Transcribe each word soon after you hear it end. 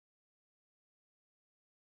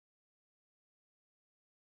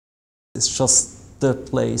is just the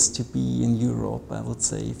place to be in Europe, I would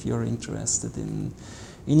say, if you're interested in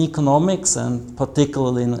economics, and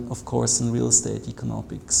particularly, of course, in real estate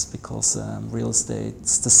economics, because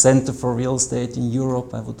the center for real estate in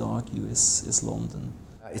Europe, I would argue, is London.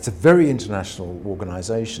 It's a very international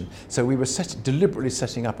organisation, so we were deliberately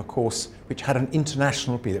setting up a course which had an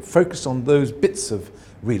international appeal. It focused on those bits of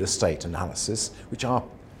real estate analysis which are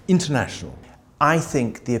international. I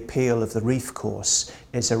think the appeal of the REEF course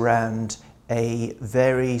is around a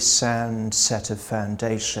very sound set of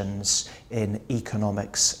foundations in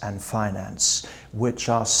economics and finance, which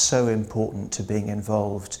are so important to being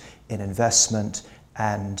involved in investment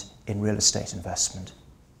and in real estate investment.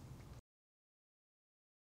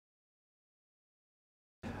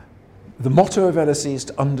 The motto of LSE is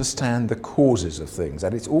to understand the causes of things,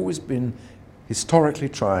 and it's always been historically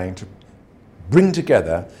trying to bring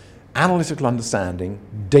together analytical understanding,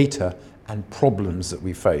 data, and problems that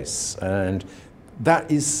we face. And that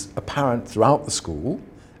is apparent throughout the school,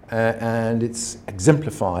 and it's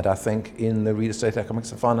exemplified, I think, in the Real Estate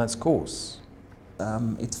Economics and Finance course.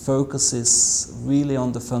 It focuses really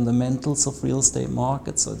on the fundamentals of real estate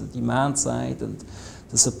markets, so the demand side and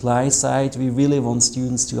the supply side. We really want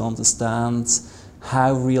students to understand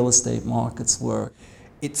how real estate markets work.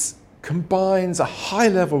 It combines a high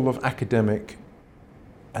level of academic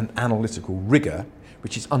and analytical rigour,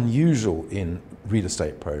 which is unusual in real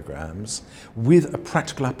estate programs, with a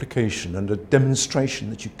practical application and a demonstration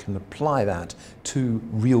that you can apply that to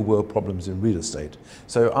real-world problems in real estate.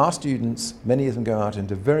 So our students, many of them go out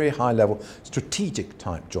into very high-level strategic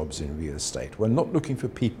type jobs in real estate. We're not looking for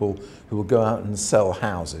people who will go out and sell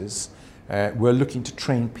houses. We're looking to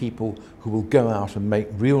train people who will go out and make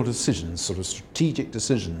real decisions, sort of strategic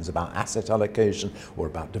decisions about asset allocation or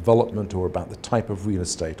about development or about the type of real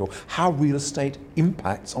estate or how real estate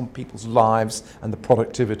impacts on people's lives and the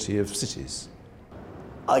productivity of cities.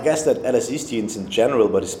 I guess that LSE students in general,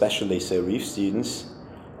 but especially so REEF students,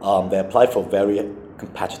 they apply for very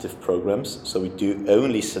competitive programs. So we do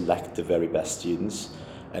only select the very best students.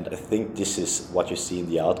 And I think this is what you see in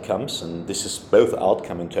the outcomes, and this is both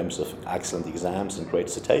outcome in terms of excellent exams and great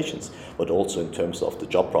citations, but also in terms of the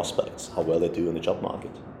job prospects, how well they do in the job market.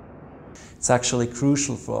 It's actually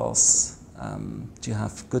crucial for us to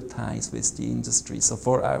have good ties with the industry, so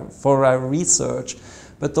for our research,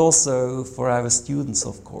 but also for our students,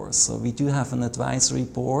 of course. So we do have an advisory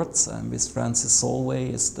board with Francis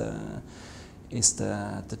Solway is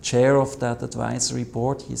the chair of that advisory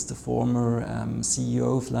board. He's the former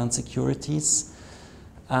CEO of Land Securities.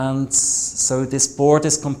 And so this board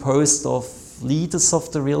is composed of leaders of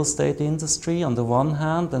the real estate industry on the one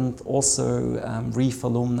hand, and also REEF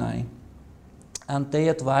alumni. And they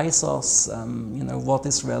advise us, what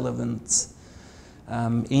is relevant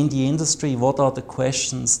in the industry, what are the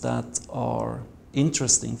questions that are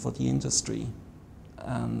interesting for the industry.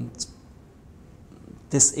 And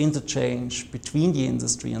this interchange between the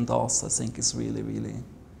industry and us, I think, is really, really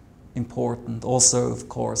important. Also, of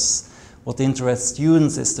course, what interests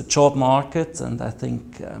students is the job market, and I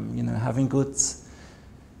think having good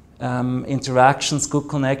interactions, good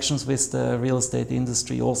connections with the real estate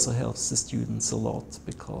industry also helps the students a lot,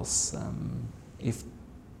 because if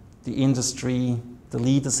the industry, the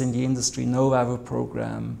leaders in the industry know our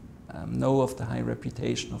program, know of the high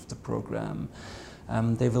reputation of the program,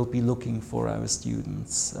 they will be looking for our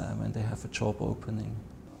students when they have a job opening.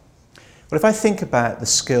 Well, if I think about the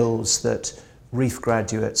skills that REEF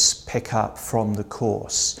graduates pick up from the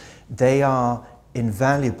course, they are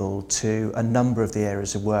invaluable to a number of the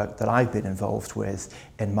areas of work that I've been involved with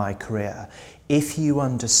in my career. If you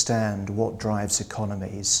understand what drives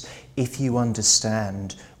economies, if you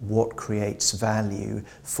understand what creates value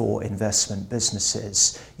for investment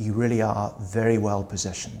businesses, you really are very well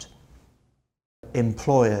positioned.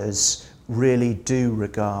 Employers really do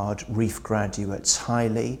regard REEF graduates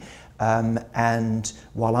highly, and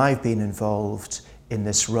while I've been involved in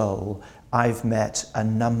this role, I've met a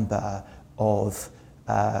number of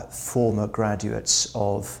former graduates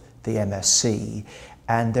of the MSc,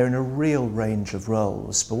 and they're in a real range of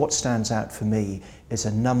roles. But what stands out for me is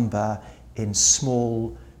a number in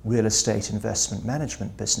small real estate investment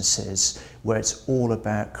management businesses where it's all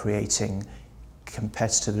about creating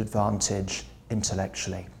competitive advantage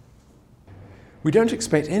intellectually. We don't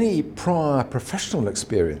expect any prior professional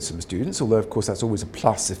experience from students, although of course that's always a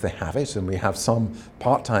plus if they have it, and we have some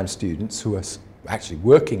part-time students who are actually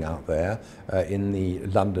working out there in the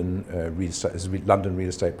London real estate, as London real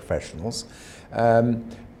estate professionals.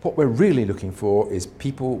 What we're really looking for is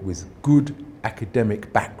people with good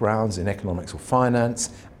academic backgrounds in economics or finance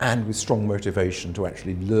and with strong motivation to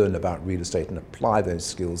actually learn about real estate and apply those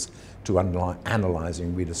skills to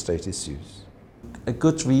analysing real estate issues. A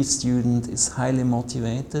good Reef student is highly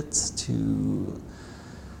motivated to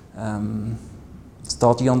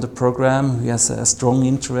study on the program, who has a strong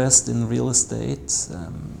interest in real estate,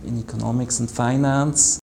 in economics and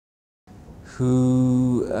finance,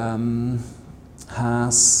 who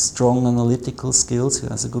has strong analytical skills, who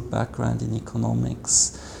has a good background in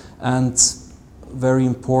economics, and very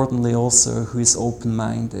importantly also who is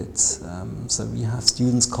open-minded. So we have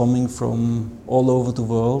students coming from all over the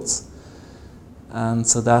world, and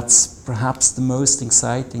so that's perhaps the most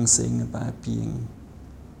exciting thing about being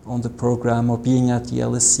on the program or being at the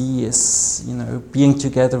LSE is, being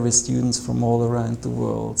together with students from all around the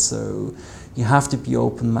world. So you have to be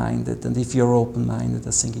open-minded, and if you're open-minded,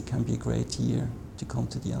 I think it can be a great year to come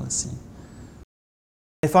to the LSE.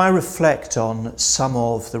 If I reflect on some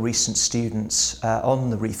of the recent students on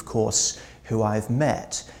the Reef course who I've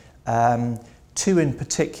met, two in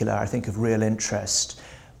particular I think of real interest.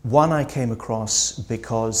 One I came across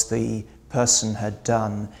because the person had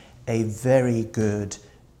done a very good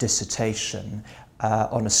dissertation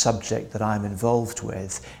on a subject that I'm involved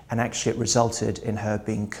with, and actually it resulted in her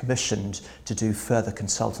being commissioned to do further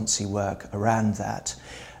consultancy work around that.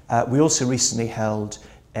 We also recently held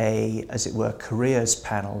a, as it were, careers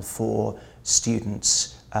panel for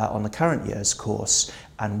students on the current year's course,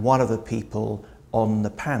 and one of the people on the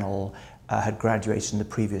panel had graduated in the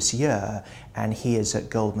previous year, and he is at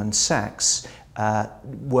Goldman Sachs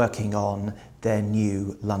working on their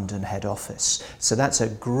new London head office. So that's a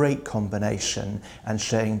great combination and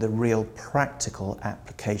showing the real practical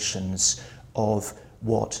applications of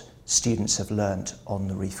what students have learnt on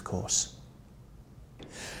the Reef course.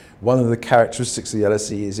 One of the characteristics of the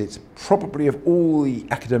LSE is it probably, of all the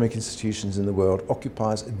academic institutions in the world,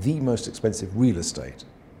 occupies the most expensive real estate.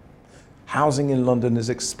 Housing in London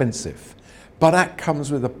is expensive, but that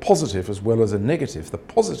comes with a positive as well as a negative. The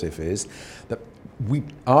positive is that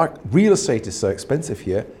our real estate is so expensive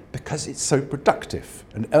here because it's so productive,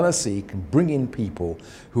 and LSE can bring in people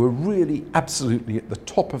who are really absolutely at the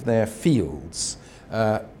top of their fields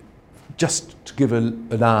just to give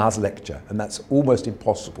an hour's lecture, and that's almost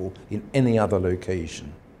impossible in any other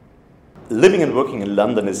location. Living and working in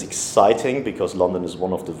London is exciting because London is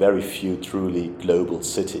one of the very few truly global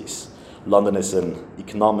cities. London is an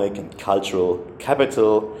economic and cultural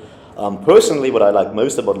capital. Personally, what I like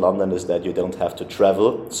most about London is that you don't have to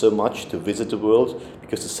travel so much to visit the world,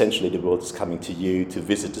 because essentially the world is coming to you to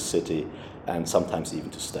visit the city and sometimes even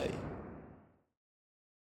to stay.